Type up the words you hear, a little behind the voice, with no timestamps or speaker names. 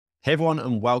Hey everyone,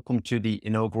 and welcome to the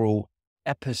inaugural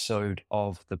episode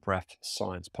of the Breath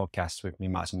Science podcast with me,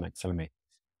 Martin McPhillamy.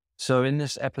 So in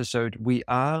this episode, we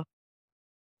are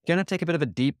going to take a bit of a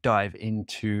deep dive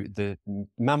into the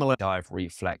Mammalian Dive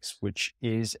Reflex, which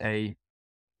is an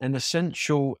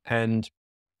essential and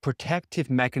protective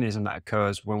mechanism that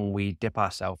occurs when we dip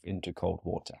ourselves into cold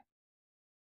water.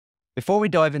 Before we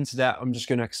dive into that, I'm just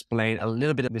going to explain a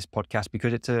little bit of this podcast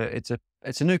because it's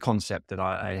a new concept that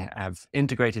I have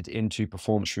integrated into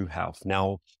Performance Through Health.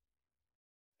 Now,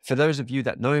 for those of you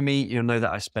that know me, you'll know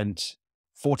that I spent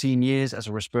 14 years as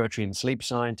a respiratory and sleep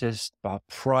scientist, but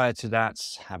prior to that,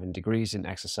 having degrees in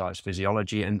exercise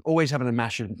physiology and always having a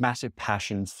massive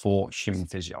passion for human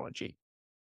physiology.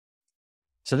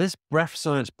 So this Breath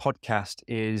Science podcast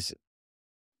is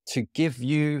to give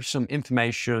you some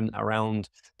information around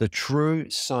the true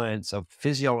science of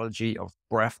physiology, of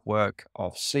breath work,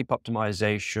 of sleep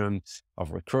optimization,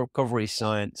 of recovery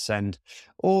science, and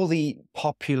all the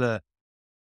popular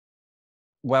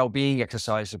well-being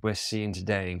exercises we're seeing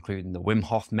today, including the Wim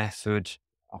Hof method,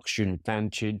 oxygen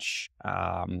advantage,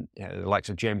 the likes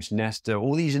of James Nestor.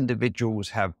 All these individuals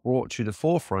have brought to the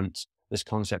forefront this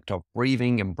concept of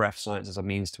breathing and breath science as a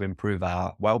means to improve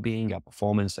our well-being, our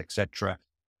performance, etc.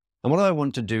 And what I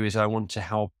want to do is I want to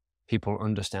help people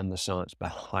understand the science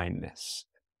behind this.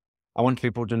 I want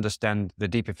people to understand the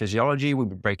deeper physiology. We'll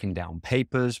be breaking down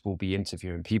papers. We'll be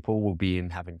interviewing people. We'll be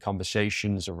having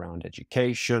conversations around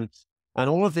education. And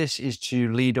all of this is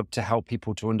to lead up to help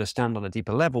people to understand on a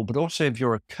deeper level, but also if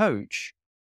you're a coach,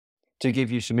 to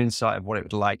give you some insight of what it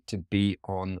would like to be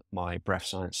on my breath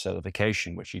science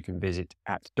certification, which you can visit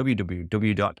at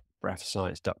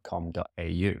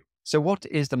www.breathscience.com.au. So what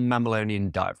is the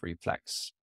Mammalian Dive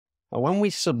Reflex? Now, when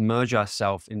we submerge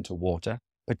ourselves into water,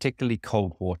 particularly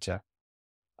cold water,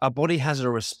 our body has a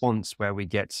response where we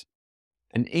get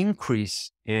an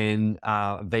increase in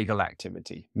our vagal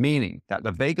activity, meaning that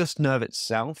the vagus nerve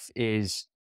itself is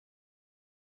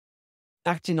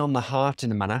acting on the heart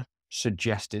in a manner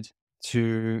suggested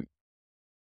to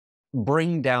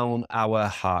bring down our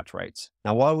heart rate.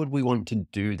 Now, why would we want to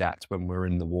do that when we're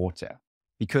in the water?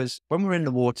 Because when we're in the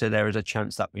water, there is a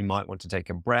chance that we might want to take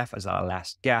a breath as our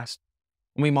last gasp,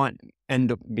 and we might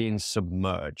end up being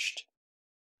submerged.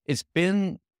 It's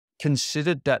been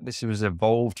considered that this was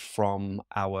evolved from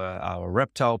our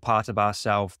reptile part of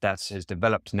ourselves that has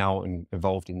developed now and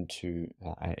evolved into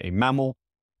a mammal.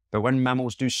 But when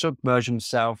mammals do submerge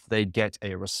themselves, they get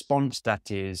a response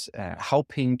that is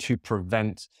helping to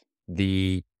prevent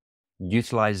the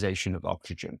utilization of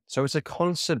oxygen. So it's a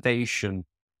conservation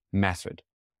method.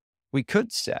 We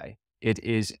could say it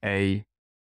is a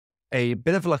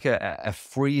bit of like a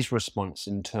freeze response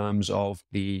in terms of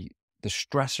the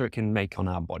stressor it can make on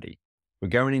our body. We're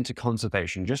going into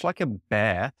conservation, just like a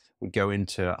bear would go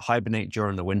into hibernate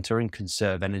during the winter and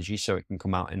conserve energy so it can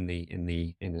come out in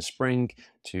the spring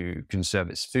to conserve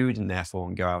its food and therefore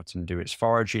go out and do its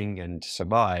foraging and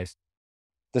survive.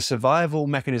 The survival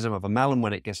mechanism of a mammal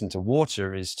when it gets into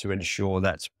water is to ensure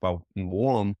that, well,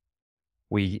 one,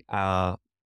 we are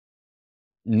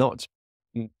not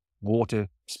water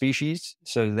species,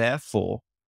 so therefore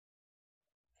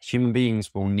human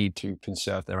beings will need to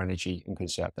conserve their energy and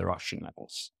conserve their oxygen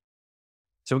levels.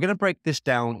 So we're going to break this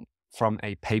down from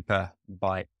a paper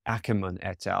by Ackerman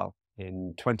et al.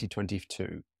 In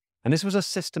 2022. And this was a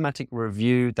systematic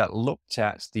review that looked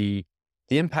at the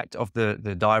impact of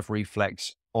the dive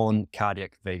reflex on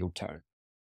cardiac vagal tone.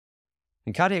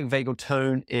 And cardiac vagal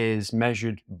tone is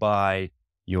measured by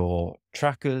your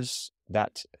trackers.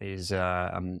 That is,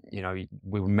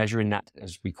 we were measuring that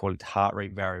as we call it heart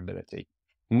rate variability.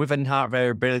 And within heart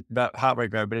rate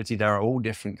variability, there are all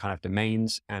different kind of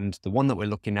domains. And the one that we're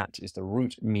looking at is the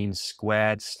root mean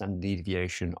squared standard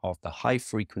deviation of the high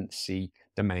frequency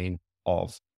domain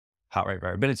of heart rate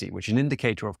variability, which is an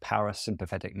indicator of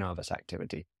parasympathetic nervous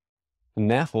activity.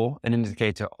 And therefore, an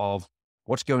indicator of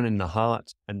what's going on in the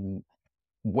heart and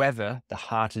whether the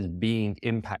heart is being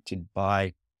impacted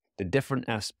by the different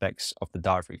aspects of the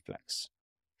dive reflex.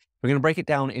 We're going to break it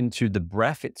down into the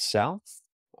breath itself,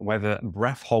 whether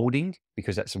breath holding,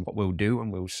 because that's what we'll do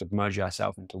and we'll submerge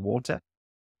ourselves into water.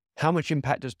 How much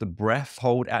impact does the breath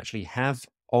hold actually have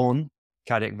on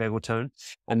cardiac vagal tone?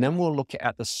 And then we'll look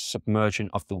at the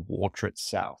submersion of the water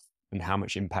itself and how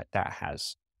much impact that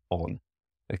has on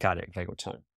the cardiac vagal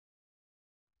tone.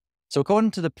 So according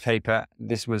to the paper,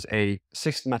 this was a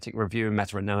systematic review and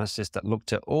meta-analysis that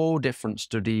looked at all different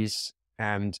studies.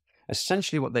 And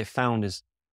essentially what they found is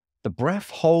the breath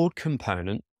hold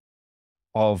component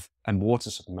and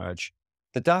water submerge,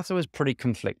 the data was pretty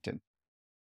conflicting,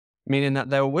 meaning that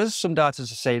there was some data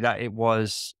to say that it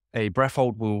was a breath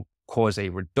hold will cause a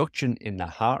reduction in the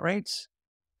heart rates.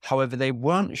 However, they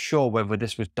weren't sure whether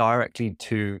this was directly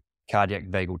to cardiac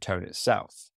vagal tone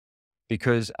itself,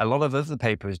 because a lot of other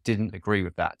papers didn't agree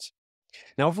with that.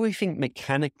 Now, if we think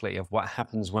mechanically of what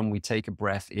happens when we take a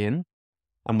breath in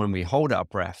and when we hold our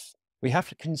breath, we have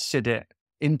to consider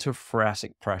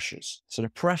interthoracic pressures. So the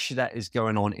pressure that is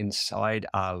going on inside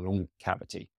our lung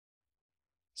cavity.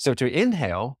 So to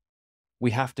inhale,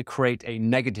 we have to create a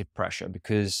negative pressure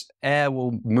because air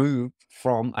will move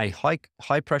from a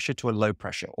high pressure to a low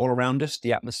pressure. All around us,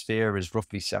 the atmosphere is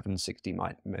roughly 760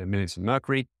 millimeters of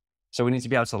mercury. So we need to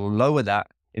be able to lower that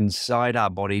inside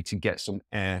our body to get some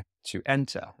air to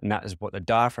enter. And that is what the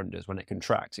diaphragm does when it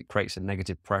contracts. It creates a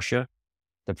negative pressure.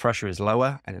 The pressure is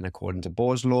lower. And then according to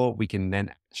Bohr's law, we can then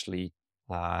actually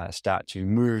start to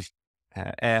move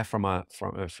air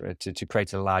to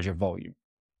create a larger volume.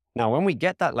 Now, when we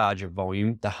get that larger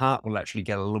volume, the heart will actually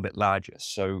get a little bit larger.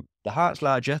 So the heart's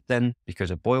larger, then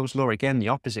because of Boyle's law, again, the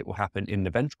opposite will happen in the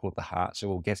ventricle of the heart. So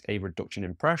we'll get a reduction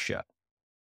in pressure.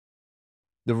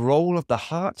 The role of the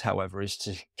heart, however, is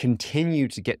to continue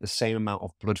to get the same amount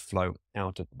of blood flow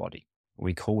out of the body.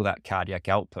 We call that cardiac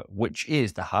output, which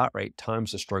is the heart rate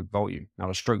times the stroke volume. Now,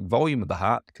 the stroke volume of the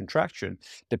heart, the contraction,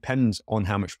 depends on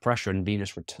how much pressure and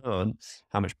venous return,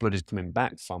 how much blood is coming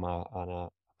back from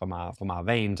our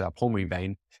veins, our pulmonary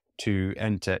vein, to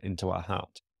enter into our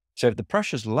heart. So if the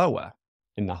pressure's lower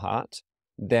in the heart,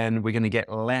 then we're going to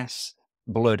get less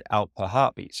blood out per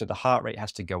heartbeat. So the heart rate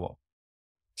has to go up.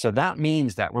 So that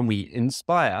means that when we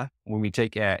inspire, when we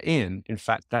take air in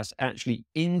fact, that's actually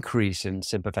increasing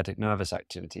sympathetic nervous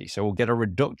activity. So we'll get a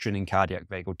reduction in cardiac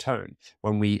vagal tone.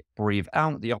 When we breathe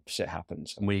out, the opposite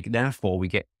happens. And therefore, we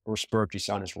get respiratory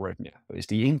sinus arrhythmia. It's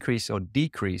the increase or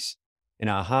decrease in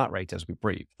our heart rate as we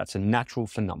breathe. That's a natural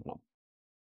phenomenon.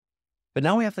 But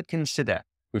now we have to consider,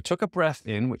 we took a breath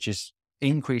in, which is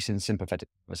increasing sympathetic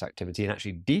nervous activity and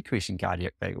actually decreasing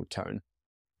cardiac vagal tone.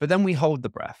 But then we hold the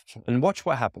breath and watch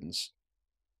what happens.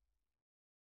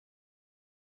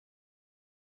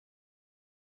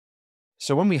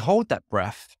 So when we hold that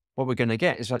breath, what we're going to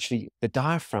get is actually the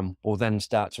diaphragm will then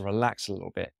start to relax a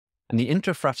little bit. And the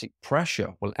intrathoracic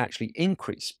pressure will actually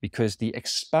increase because the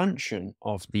expansion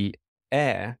of the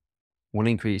air will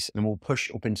increase and will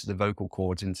push up into the vocal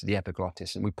cords, into the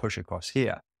epiglottis, and we push across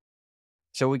here.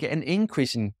 So we get an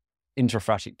increase in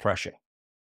intrathoracic pressure.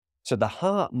 So the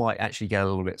heart might actually get a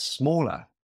little bit smaller.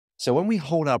 So when we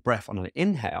hold our breath on an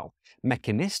inhale,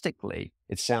 mechanistically,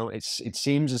 it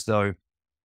seems as though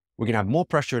we're going to have more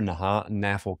pressure in the heart and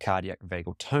therefore cardiac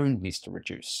vagal tone needs to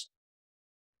reduce.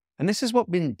 And this is what's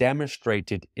been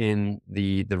demonstrated in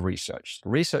the research. The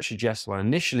research suggests, well,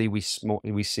 initially we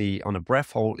see on a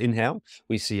breath hold inhale,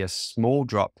 we see a small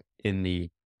drop in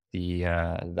the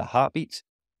heartbeat,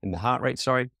 in the heart rate,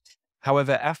 sorry.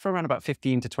 However, after around about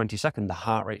 15 to 20 seconds, the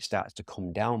heart rate starts to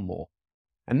come down more.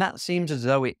 And that seems as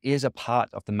though it is a part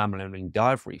of the mammalian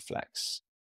dive reflex.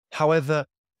 However,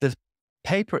 the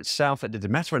paper itself at the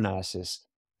meta-analysis,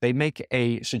 they make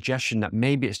a suggestion that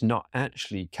maybe it's not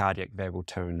actually cardiac vagal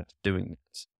tone that's doing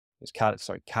this. It's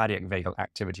cardiac vagal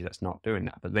activity that's not doing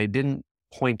that. But they didn't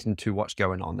point into what's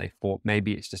going on. They thought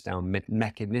maybe it's just down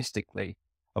mechanistically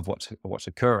of what's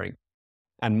occurring.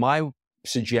 And my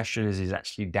suggestion is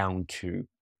actually down to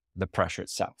the pressure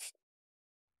itself.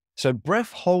 So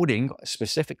breath holding,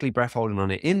 specifically breath holding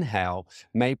on an inhale,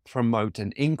 may promote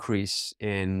an increase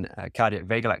in cardiac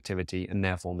vagal activity and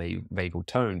therefore vagal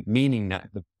tone, meaning that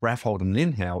the breath hold on an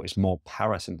inhale is more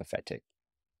parasympathetic.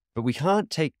 But we can't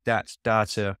take that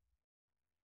data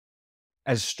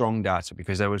as strong data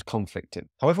because there was conflicting.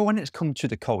 However, when it's come to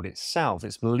the cold itself,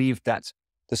 it's believed that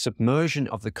the submersion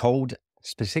of the cold,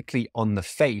 specifically on the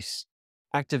face,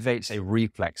 activates a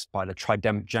reflex by the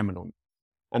trigeminal.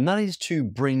 And that is to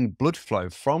bring blood flow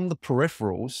from the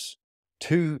peripherals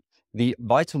to the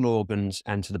vital organs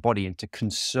and to the body and to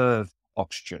conserve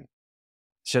oxygen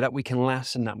so that we can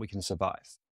last and that we can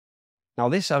survive. Now,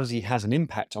 this obviously has an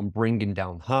impact on bringing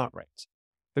down heart rate.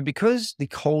 But because the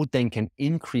cold then can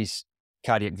increase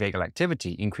cardiac vagal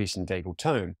activity, increase in vagal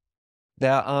tone,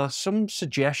 there are some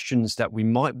suggestions that we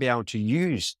might be able to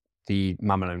use the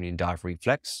mammalian dive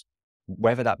reflex,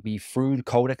 whether that be through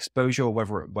cold exposure or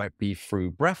whether it might be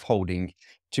through breath holding,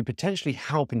 to potentially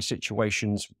help in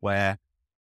situations where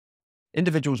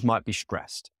individuals might be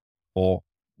stressed or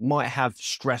might have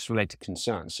stress-related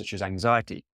concerns such as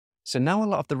anxiety. So now a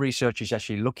lot of the research is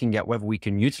actually looking at whether we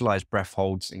can utilize breath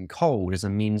holds in cold as a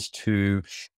means to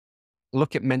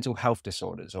look at mental health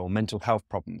disorders or mental health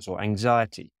problems or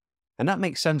anxiety. And that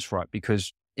makes sense, right?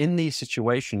 Because in these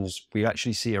situations, we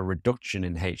actually see a reduction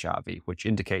in HRV, which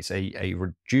indicates a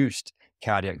reduced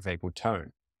cardiac vagal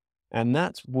tone. And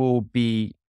that will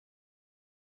be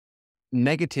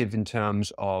negative in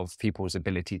terms of people's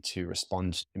ability to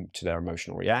respond to their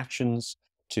emotional reactions,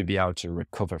 to be able to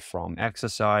recover from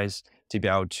exercise, to be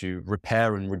able to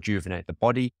repair and rejuvenate the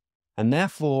body. And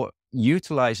therefore,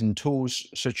 utilizing tools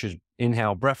such as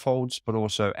inhale breath holds, but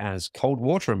also as cold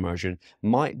water immersion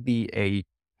might be a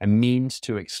means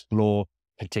to explore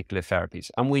particular therapies.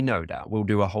 And we know that. We'll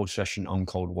do a whole session on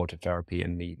cold water therapy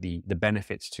and the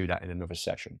benefits to that in another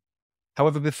session.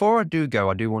 However, before I do go,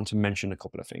 I do want to mention a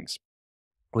couple of things.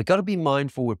 We've got to be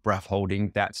mindful with breath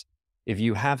holding that if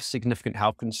you have significant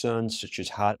health concerns, such as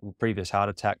previous heart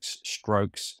attacks,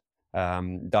 strokes,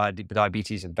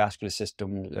 diabetes and vascular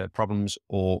system problems,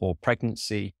 or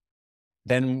pregnancy,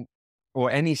 then,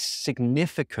 or any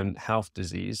significant health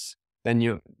disease, then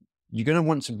you're going to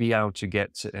want to be able to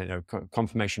get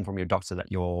confirmation from your doctor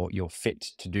that you're fit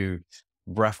to do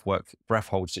breath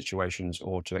hold situations,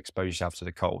 or to expose yourself to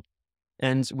the cold.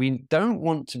 And we don't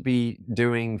want to be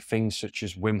doing things such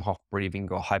as Wim Hof breathing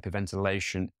or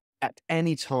hyperventilation at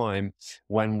any time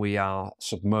when we are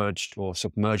submerged or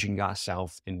submerging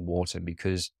ourselves in water,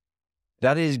 because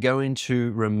that is going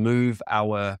to remove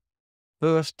our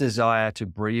first desire to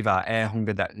breathe, our air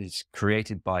hunger that is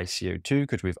created by CO2,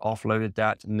 because we've offloaded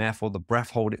that. And therefore, the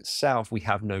breath hold itself, we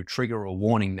have no trigger or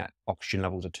warning that oxygen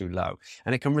levels are too low.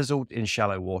 And it can result in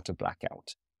shallow water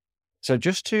blackout. So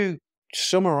just to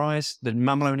summarize, the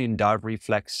Mammalian Dive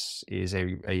Reflex is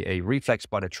a reflex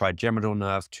by the trigeminal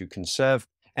nerve to conserve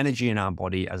energy in our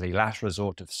body as a last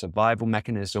resort of survival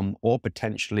mechanism, or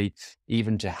potentially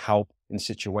even to help in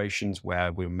situations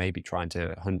where we may be trying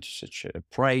to hunt such a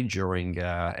prey during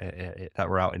that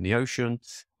we're out in the ocean,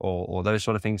 or those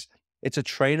sort of things. It's a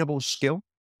trainable skill.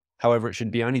 However, it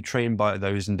should be only trained by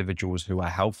those individuals who are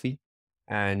healthy,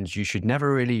 and you should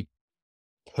never really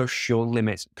push your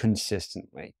limits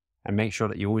consistently, and make sure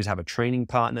that you always have a training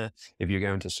partner if you're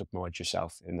going to submerge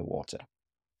yourself in the water.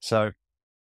 So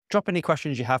drop any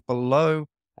questions you have below,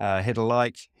 hit a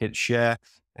like, hit share,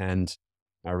 and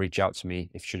reach out to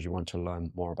me if should you want to learn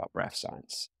more about breath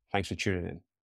science. Thanks for tuning in.